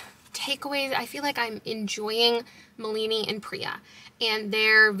real takeaways. I feel like I'm enjoying Malini and Priya and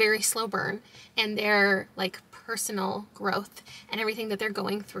their very slow burn and their like personal growth and everything that they're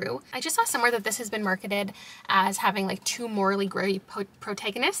going through. I just saw somewhere that this has been marketed as having like 2 morally gray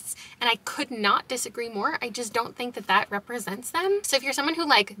protagonists, and I could not disagree more. I just don't think that that represents them. So if you're someone who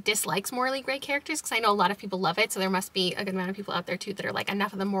like dislikes morally gray characters, because I know a lot of people love it, so there must be a good amount of people out there too that are like,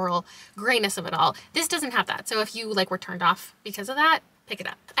 enough of the moral grayness of it all. This doesn't have that. So if you like were turned off because of that, pick it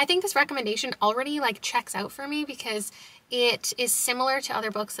up. I think this recommendation already like checks out for me because it is similar to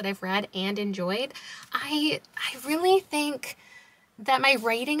other books that I've read and enjoyed. I really think that my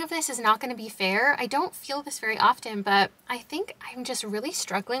rating of this is not going to be fair. I don't feel this very often, but I think I'm just really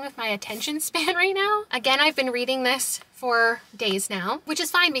struggling with my attention span right now. Again, I've been reading this for days now, which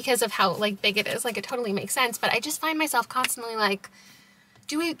is fine because of how like big it is. Like it totally makes sense, but I just find myself constantly like,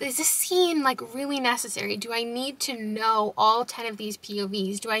 is this scene like really necessary? Do I need to know all 10 of these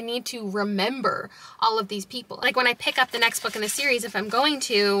POVs? Do I need to remember all of these people? Like when I pick up the next book in the series, if I'm going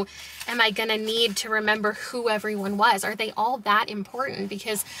to, am I gonna need to remember who everyone was? Are they all that important?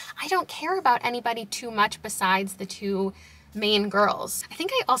 Because I don't care about anybody too much besides the 2 main girls. I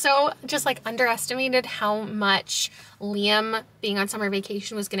think I also just like underestimated how much Liam being on summer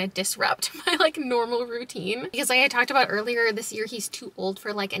vacation was gonna disrupt my like normal routine, because like I talked about earlier, this year he's too old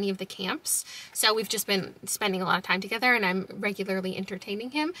for like any of the camps, so we've just been spending a lot of time together and I'm regularly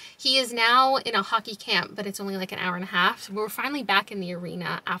entertaining him. He is now in a hockey camp, but it's only like an hour and a half, so we're finally back in the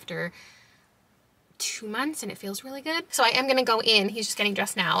arena after 2 months and it feels really good. So I am gonna go in, he's just getting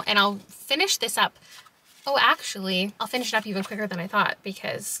dressed now, and I'll finish this up. Oh, actually, I'll finish it up even quicker than I thought,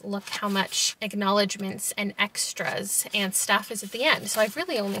 because look how much acknowledgements and extras and stuff is at the end. So I've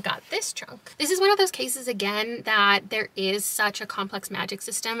really only got this chunk. This is one of those cases, again, that there is such a complex magic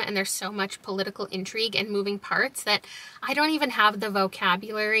system and there's so much political intrigue and moving parts that I don't even have the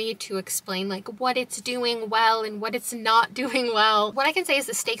vocabulary to explain like what it's doing well and what it's not doing well. What I can say is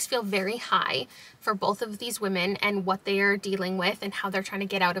the stakes feel very high for both of these women and what they are dealing with and how they're trying to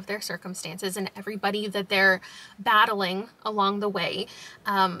get out of their circumstances and everybody that they're battling along the way.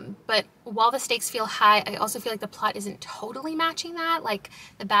 But while the stakes feel high, I also feel like the plot isn't totally matching that. Like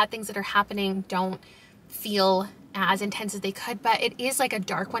the bad things that are happening don't feel as intense as they could, but it is like a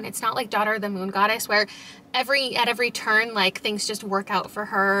dark one. It's not like Daughter of the Moon Goddess where at every turn like things just work out for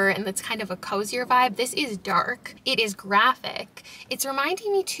her and it's kind of a cozier vibe. This is dark. It is graphic. It's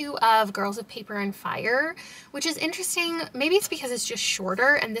reminding me too of Girls of Paper and Fire, which is interesting. Maybe it's because it's just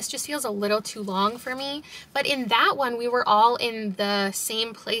shorter and this just feels a little too long for me. But in that one, we were all in the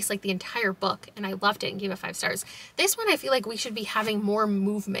same place like the entire book and I loved it and gave it 5 stars. This one, I feel like we should be having more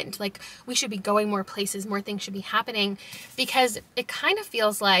movement. Like we should be going more places, more things should be happening, because it kind of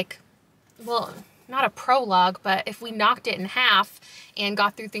feels like, well, not a prologue, but if we knocked it in half and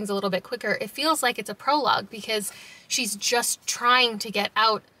got through things a little bit quicker, it feels like it's a prologue because she's just trying to get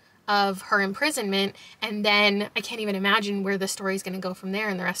out of her imprisonment, and then I can't even imagine where the story is going to go from there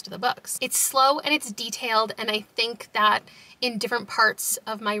in the rest of the books. It's slow and it's detailed, and I think that in different parts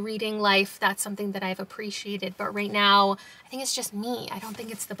of my reading life, that's something that I've appreciated, but right now, I think it's just me. I don't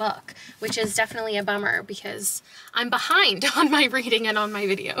think it's the book, which is definitely a bummer because I'm behind on my reading and on my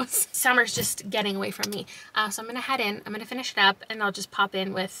videos. Summer's just getting away from me. So I'm gonna head in, I'm gonna finish it up, and I'll just pop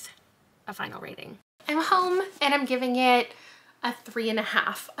in with a final rating. I'm home and I'm giving it a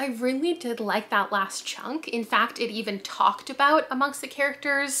 3.5. I really did like that last chunk. In fact, it even talked about amongst the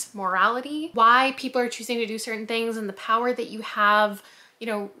characters morality, why people are choosing to do certain things and the power that you have, you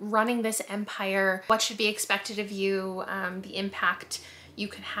know, running this empire, what should be expected of you, the impact you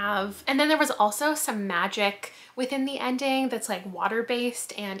could have. And then there was also some magic within the ending that's like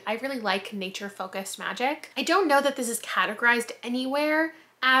water-based, and I really like nature-focused magic. I don't know that this is categorized anywhere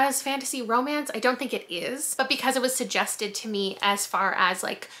as fantasy romance. I don't think it is, but because it was suggested to me as far as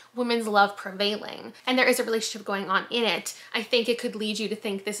like women's love prevailing and there is a relationship going on in it, I think it could lead you to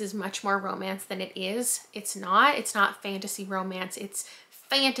think this is much more romance than it is. It's not fantasy romance, it's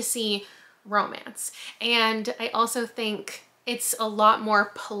fantasy romance. And I also think it's a lot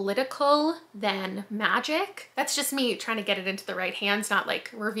more political than magic. That's just me trying to get it into the right hands, not like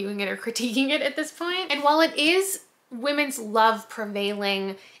reviewing it or critiquing it at this point. And while it is women's love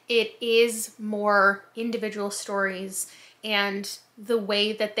prevailing, it is more individual stories and the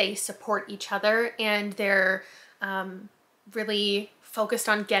way that they support each other, and they're really focused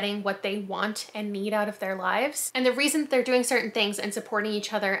on getting what they want and need out of their lives. And the reason they're doing certain things and supporting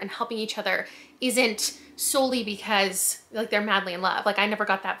each other and helping each other isn't solely because like they're madly in love. Like I never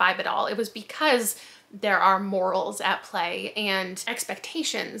got that vibe at all. It was because there are morals at play and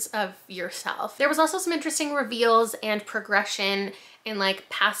expectations of yourself. There was also some interesting reveals and progression and like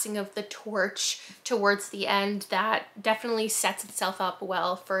passing of the torch towards the end that definitely sets itself up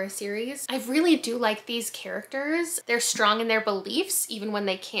well for a series. I really do like these characters. They're strong in their beliefs even when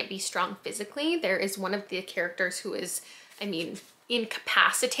they can't be strong physically. There is one of the characters who is, I mean,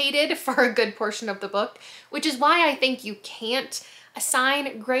 incapacitated for a good portion of the book, which is why I think you can't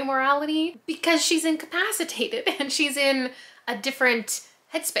assign gray morality, because she's incapacitated and she's in a different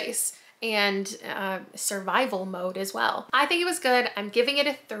headspace and survival mode as well. I think it was good. I'm giving it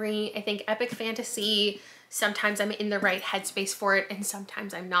a 3. I think epic fantasy, sometimes I'm in the right headspace for it and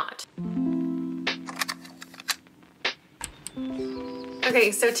sometimes I'm not.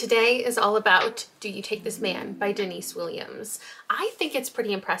 Okay, so today is all about Do You Take This Man by Denise Williams. I think it's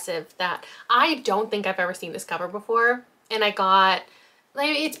pretty impressive that I don't think I've ever seen this cover before. And I got,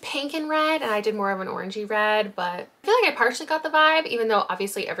 like, it's pink and red, and I did more of an orangey red, but I feel like I partially got the vibe, even though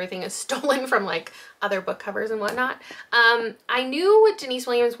obviously everything is stolen from like other book covers and whatnot. I knew Denise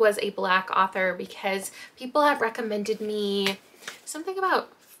Williams was a Black author because people have recommended me something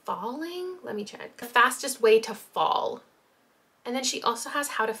about falling. Let me check. The Fastest Way to Fall. And then she also has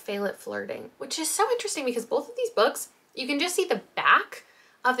How to Fail at Flirting, which is so interesting because both of these books you can just see the back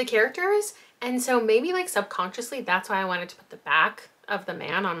of the characters. And so maybe like subconsciously, that's why I wanted to put the back of the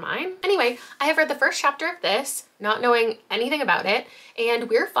man on mine. Anyway, I have read the first chapter of this, not knowing anything about it. And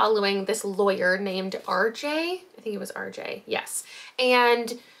we're following this lawyer named RJ. I think it was RJ. Yes.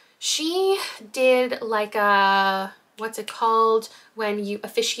 And she did like a, what's it called when you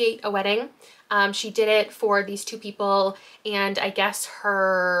officiate a wedding? She did it for these two people, and I guess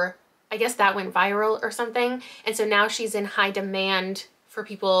that went viral or something. And so now she's in high demand for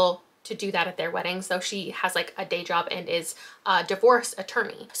people to do that at their weddings, though she has like a day job and is a divorce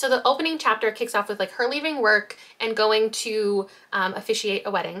attorney. So the opening chapter kicks off with like her leaving work and going to officiate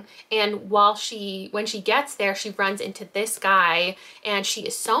a wedding. And when she gets there, she runs into this guy, and she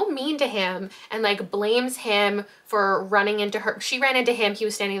is so mean to him and like blames him for running into her. She ran into him. He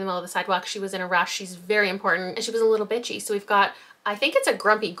was standing in the middle of the sidewalk. She was in a rush. She's very important, and she was a little bitchy. So we've got, I think it's a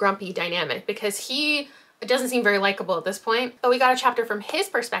grumpy dynamic, because it doesn't seem very likable at this point. But we got a chapter from his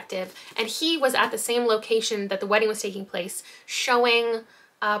perspective, and he was at the same location that the wedding was taking place, showing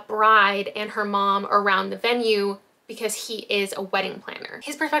a bride and her mom around the venue because he is a wedding planner.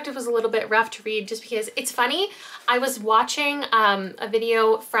 His perspective was a little bit rough to read just because it's funny. I was watching a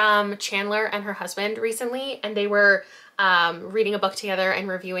video from Chandler and her husband recently, and they were reading a book together and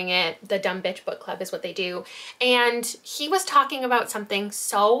reviewing it. The Dumb Bitch Book Club is what they do. And he was talking about something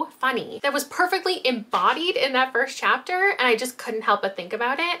so funny that was perfectly embodied in that first chapter, and I just couldn't help but think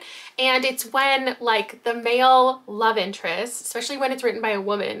about it. And it's when like the male love interest, especially when it's written by a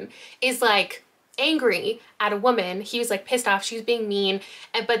woman, is like angry at a woman. He was like pissed off, she was being mean,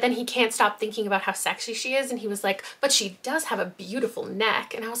 but then he can't stop thinking about how sexy she is, and he was like, but she does have a beautiful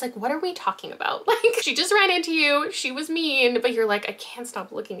neck. And I was like, what are we talking about? Like, she just ran into you, she was mean, but you're like, I can't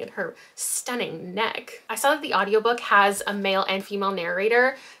stop looking at her stunning neck. I saw that the audiobook has a male and female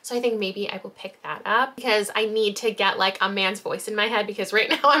narrator, so I think maybe I will pick that up, because I need to get like a man's voice in my head, because right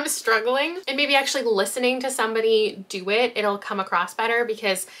now I'm struggling. And maybe actually listening to somebody do it, it'll come across better,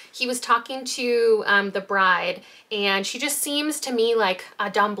 because he was talking to the bride, and she just seems to me like a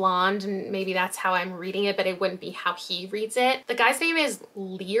dumb blonde, and maybe that's how I'm reading it, but it wouldn't be how he reads it. The guy's name is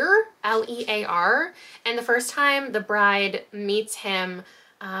Lear, L-E-A-R, and the first time the bride meets him,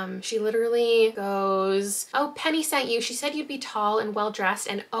 she literally goes, oh, Penny sent you. She said you'd be tall and well-dressed,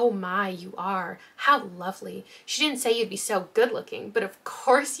 and oh my, you are. How lovely. She didn't say you'd be so good looking, but of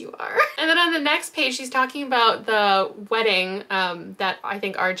course you are. And then on the next page, she's talking about the wedding that I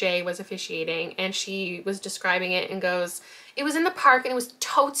think RJ was officiating, and she was describing it and goes, it was in the park and it was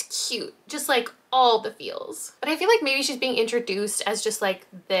totes cute, just like all the feels. But I feel like maybe she's being introduced as just like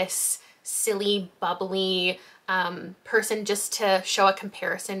this silly, bubbly, person, just to show a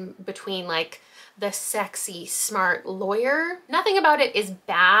comparison between like the sexy, smart lawyer. Nothing about it is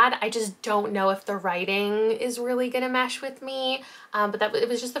bad. I just don't know if the writing is really gonna mesh with me. But it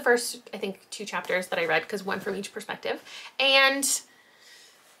was just the first, I think, 2 chapters that I read, because one from each perspective. And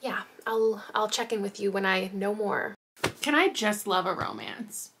yeah, I'll check in with you when I know more. Can I just love a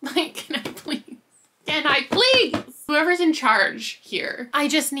romance? Like, can I please? Can I please? Whoever's in charge here, I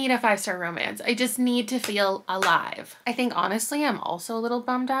just need a 5-star romance. I just need to feel alive. I think honestly, I'm also a little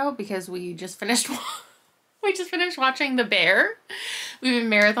bummed out because we just finished watching The Bear. We've been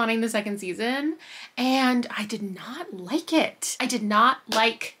marathoning the 2nd season, and I did not like it. I did not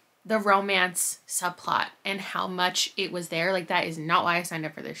like the romance subplot and how much it was there. Like, that is not why I signed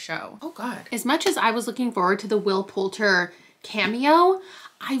up for this show. Oh God. As much as I was looking forward to the Will Poulter cameo,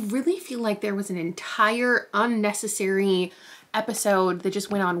 I really feel like there was an entire unnecessary episode that just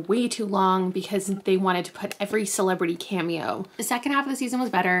went on way too long because they wanted to put every celebrity cameo. The second half of the season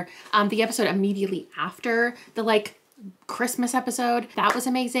was better. The episode immediately after, the like Christmas episode, that was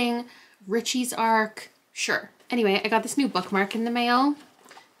amazing. Richie's arc, sure. Anyway, I got this new bookmark in the mail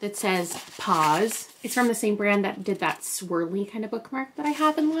that says pause. It's from the same brand that did that swirly kind of bookmark that I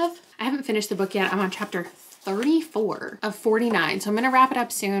have and love. I haven't finished the book yet. I'm on chapter 34 of 49. So I'm gonna wrap it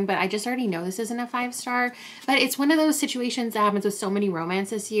up soon, but I just already know this isn't a 5-star. But it's one of those situations that happens with so many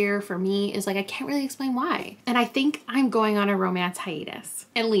romance this year for me, is like, I can't really explain why. And I think I'm going on a romance hiatus,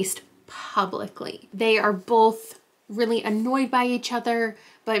 at least publicly. They are both really annoyed by each other,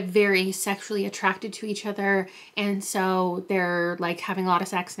 but very sexually attracted to each other. And so they're like having a lot of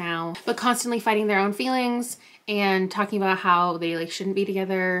sex now, but constantly fighting their own feelings and talking about how they like shouldn't be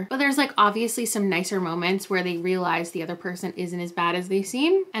together. But there's like obviously some nicer moments where they realize the other person isn't as bad as they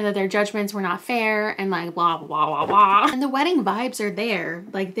seem, and that their judgments were not fair, and like blah, blah, blah, blah. And the wedding vibes are there.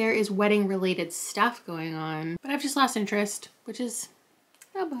 Like, there is wedding related stuff going on, but I've just lost interest, which is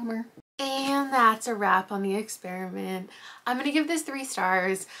a bummer. And that's a wrap on the experiment. I'm gonna give this 3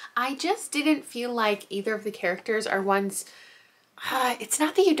 stars. I just didn't feel like either of the characters are ones, it's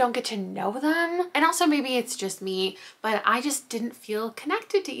not that you don't get to know them, and also maybe it's just me, but I just didn't feel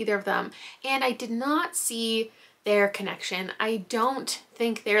connected to either of them. And I did not see their connection. I don't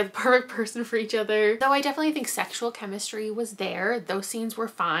think they're the perfect person for each other, though I definitely think sexual chemistry was there. Those scenes were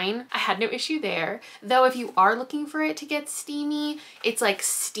fine. I had no issue there. Though if you are looking for it to get steamy, it's like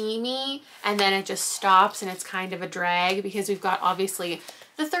steamy and then it just stops and it's kind of a drag because we've got obviously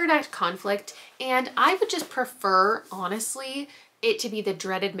the third act conflict, and I would just prefer, honestly, it to be the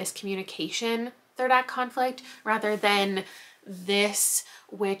dreaded miscommunication third act conflict rather than this,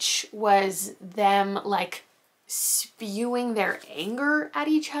 which was them like spewing their anger at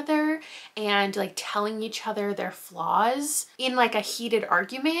each other and like telling each other their flaws in like a heated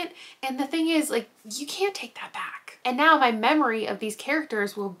argument. And the thing is, like, you can't take that back. And now my memory of these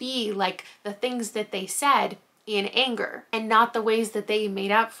characters will be like the things that they said in anger and not the ways that they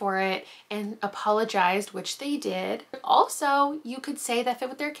made up for it and apologized, which they did. But also, you could say that fit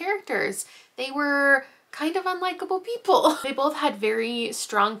with their characters. They were kind of unlikable people. They both had very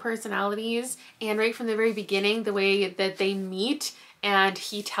strong personalities, and right from the very beginning, the way that they meet and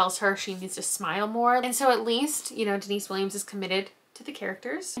he tells her she needs to smile more. And so at least, you know, Denise Williams is committed to the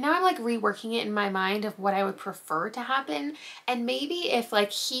characters. And now I'm like reworking it in my mind of what I would prefer to happen. And maybe if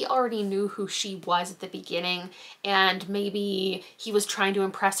like he already knew who she was at the beginning and maybe he was trying to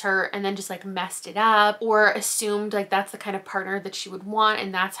impress her and then just like messed it up, or assumed like that's the kind of partner that she would want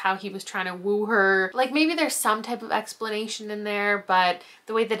and that's how he was trying to woo her. Like maybe there's some type of explanation in there, but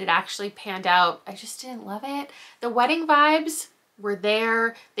the way that it actually panned out, I just didn't love it. The wedding vibes were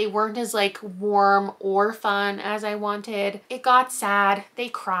there. They weren't as like warm or fun as I wanted. It got sad. They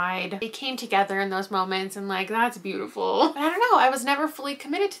cried. They came together in those moments and like, that's beautiful. But I don't know. I was never fully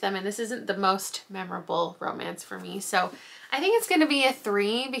committed to them, and this isn't the most memorable romance for me. So I think it's gonna be a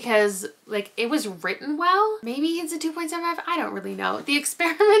 3 because like it was written well. Maybe it's a 2.75. I don't really know. The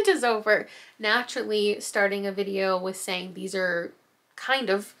experiment is over. Naturally, starting a video with saying these are kind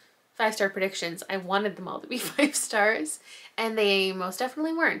of 5-star predictions. I wanted them all to be 5 stars, and they most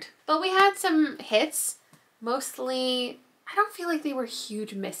definitely weren't. But we had some hits. Mostly, I don't feel like they were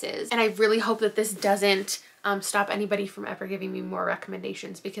huge misses. And I really hope that this doesn't stop anybody from ever giving me more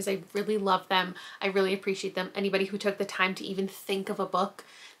recommendations, because I really love them. I really appreciate them. Anybody who took the time to even think of a book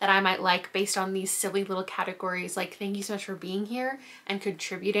that I might like based on these silly little categories, like, thank you so much for being here and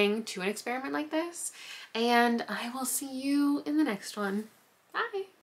contributing to an experiment like this. And I will see you in the next one. Bye.